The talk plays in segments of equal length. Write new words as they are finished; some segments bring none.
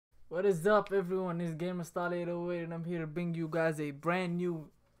What is up, everyone? This is GamerStyle808, and I'm here to bring you guys a brand new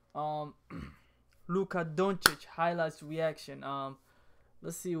Luka Doncic highlights reaction.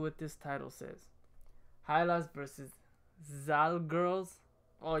 Let's see what this title says. Highlights versus Zalgiris.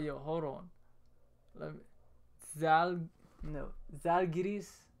 Oh, yo, hold on. Zalgiris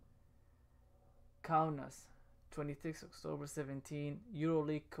Kaunas, 26 October 17,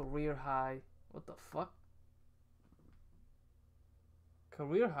 EuroLeague career high. What the fuck?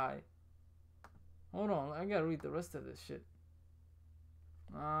 Career high? Hold on, I gotta read the rest of this shit.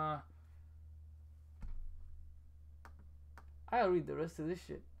 I gotta read the rest of this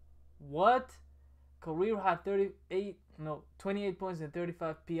shit. What? Career high 28 points and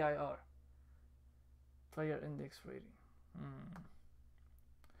 35 PIR. Player index rating.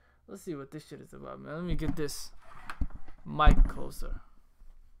 Let's see what this shit is about, man. Let me get this mic closer.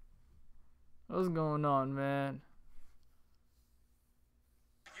 What's going on, man?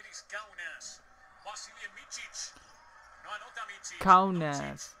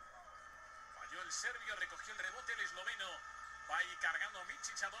 Kaunas. Falló el serbio, recogió el rebote el esloveno. Va ahí cargando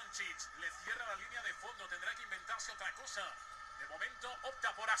Mičić a Doncic. Le cierra la línea de fondo. Tendrá que inventarse otra cosa. De momento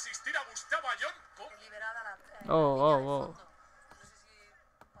opta por asistir a Gustavo Ayón. Liberada la línea de fondo. No sé si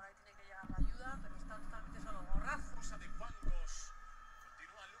por ahí tiene que llegar la ayuda, pero está totalmente solo. Borrazo. Cosa de fangos.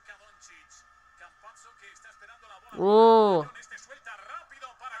 Continúa Luka Doncic. Campazzo que está esperando la bola. Oh. Este suelta rápido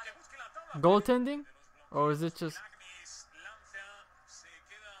para que busque la tabla. Goaltending? Or is it just...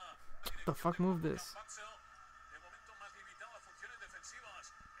 What the fuck move this?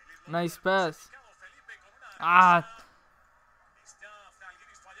 Nice pass. Ah.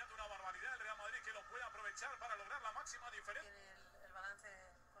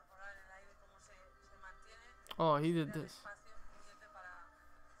 Oh, he did this.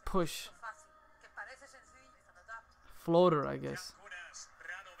 Push. Floater, I guess.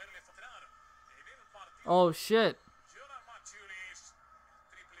 Oh shit.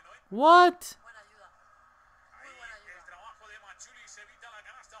 What?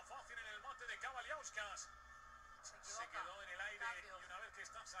 Se quedó en el aire y una vez que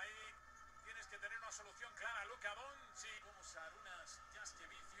estás ahí tienes que tener una solución clara. Luka Doncic, vamos a unas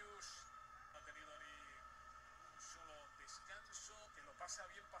Jaskevicius, no ha tenido ni un solo descanso, que lo pasa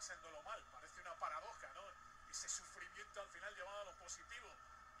bien pasándolo mal, parece una paradoja, ¿no? Ese sufrimiento al final llevado a lo positivo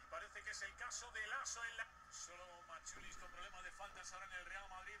y parece que es el caso de Lasso en la... Solo Machulis con problemas de faltas ahora en el Real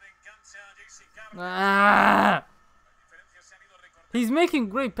Madrid en cancha, JC Ah. He's making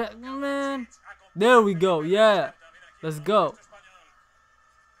great pass, man. There we go, yeah. Let's go.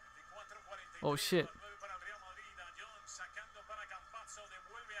 Oh shit.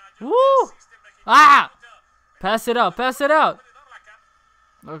 Woo! Ah! Pass it out, pass it out.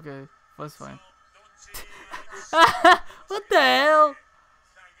 Okay, that's fine. What the hell?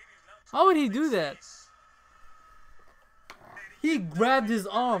 How would he do that? He grabbed his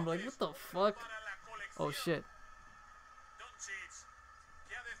arm, like what the fuck? Oh shit.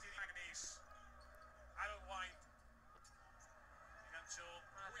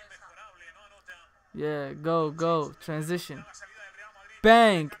 Yeah, go, go. Transition.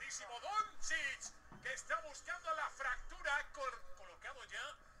 Bang.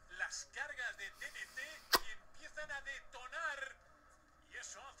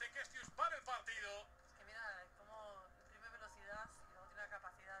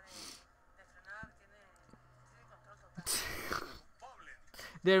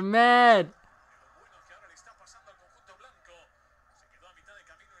 They're mad.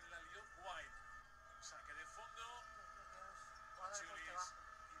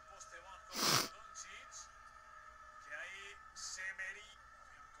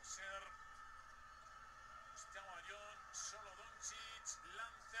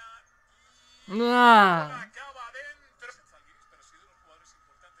 Nah.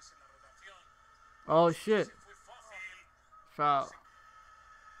 Oh shit. Foul.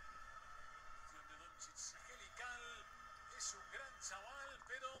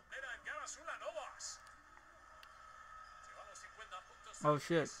 Oh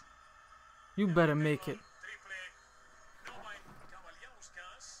shit. You better make it.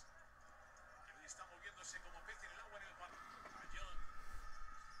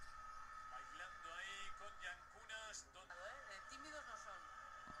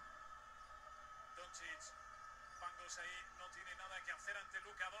 Pangos ahí no tiene nada que hacer ante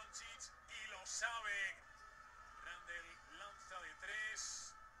Luka Doncic y lo sabe. Randall lanza de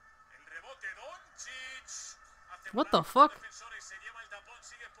tres. El rebote Doncic. What the fuck? Se lleva el tapón,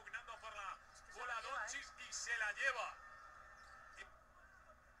 sigue pugnando por la bola Doncic y se la lleva.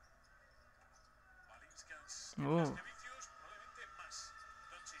 Oh. Probablemente más.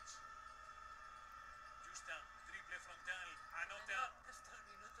 Doncic.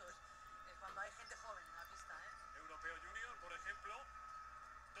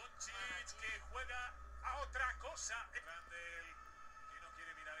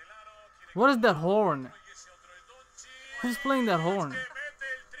 What is that horn? Y ese otro es Doncic. Who's playing that horn? Que mete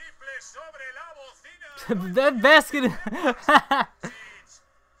el triple sobre la bocina. That basket. Doncic. El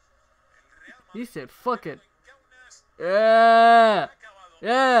Real He Madrid said, "Fuck it." en Kaunas Yeah. ha acabado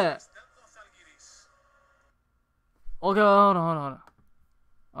Yeah. conquistando a Zalgiris. Okay, hold on.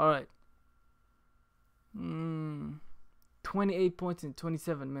 All right. 28 points in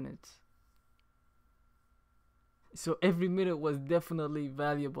 27 minutes. So every minute was definitely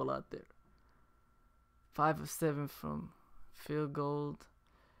valuable out there. 5 of 7 from field goal.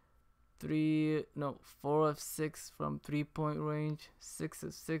 4 of 6 from 3-point range. 6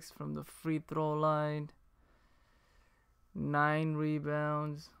 of 6 from the free throw line. 9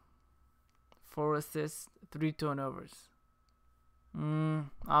 rebounds. 4 assists, 3 turnovers. I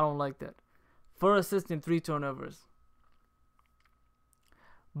don't like that. 4 assists and 3 turnovers.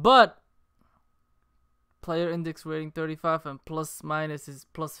 But player index rating 35 and plus minus is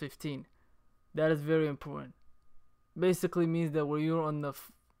plus 15. That is very important. Basically means that when you're on the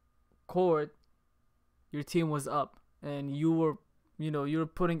court, your team was up and you were, you're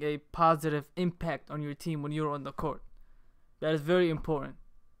putting a positive impact on your team when you're on the court. That is very important.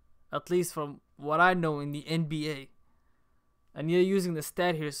 At least from what I know in the NBA. And you're using the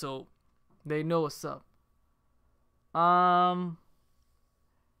stat here so they know what's up.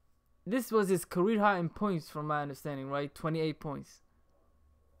 This was his career high in points from my understanding, right? 28 points.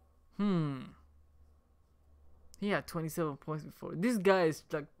 He had 27 points before. This guy is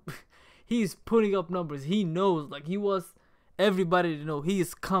like, he's putting up numbers. He knows, like he wants everybody to know he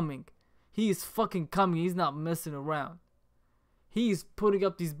is coming. He is fucking coming. He's not messing around. He's putting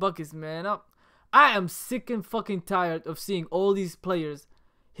up these buckets, man. I am sick and fucking tired of seeing all these players,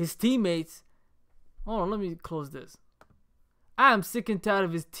 his teammates. Hold on, let me close this. I am sick and tired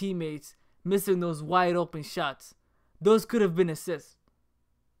of his teammates missing those wide open shots. Those could have been assists.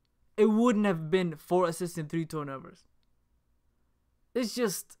 It wouldn't have been 4 assists and 3 turnovers. It's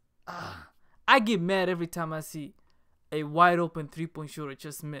just, I get mad every time I see a wide open 3-point shooter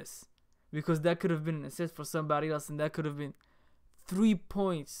just miss. Because that could have been an assist for somebody else and that could have been 3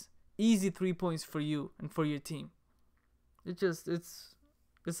 points. Easy 3 points for you and for your team. It's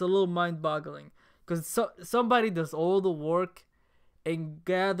a little mind-boggling. Because somebody does all the work and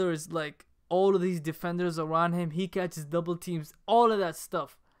gathers like all of these defenders around him. He catches double teams, all of that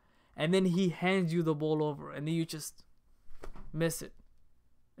stuff. And then he hands you the ball over and then you just miss it.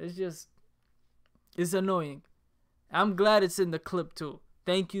 It's annoying. I'm glad it's in the clip too.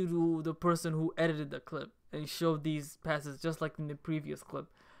 Thank you to the person who edited the clip and showed these passes just like in the previous clip.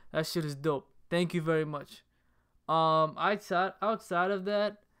 That shit is dope. Thank you very much. Outside of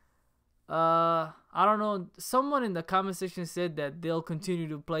that, I don't know. Someone in the comment section said that they'll continue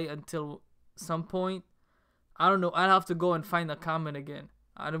to play until some point. I don't know. I'd have to go and find the comment again.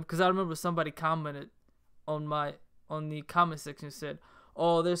 Because I remember somebody commented on the comment section said,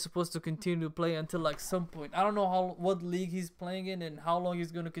 "Oh, they're supposed to continue to play until like some point." I don't know what league he's playing in and how long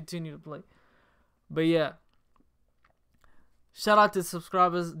he's gonna continue to play. But yeah. Shout out to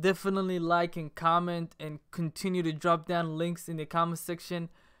subscribers. Definitely like and comment and continue to drop down links in the comment section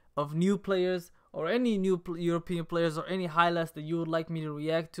of new players or any new European players or any highlights that you would like me to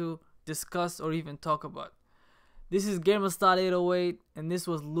react to, discuss, or even talk about. This is GamerStyle808 and this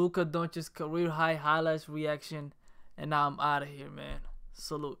was Luka Doncic's career high highlights reaction. And now I'm out of here, man.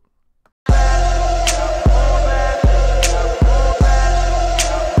 Salute.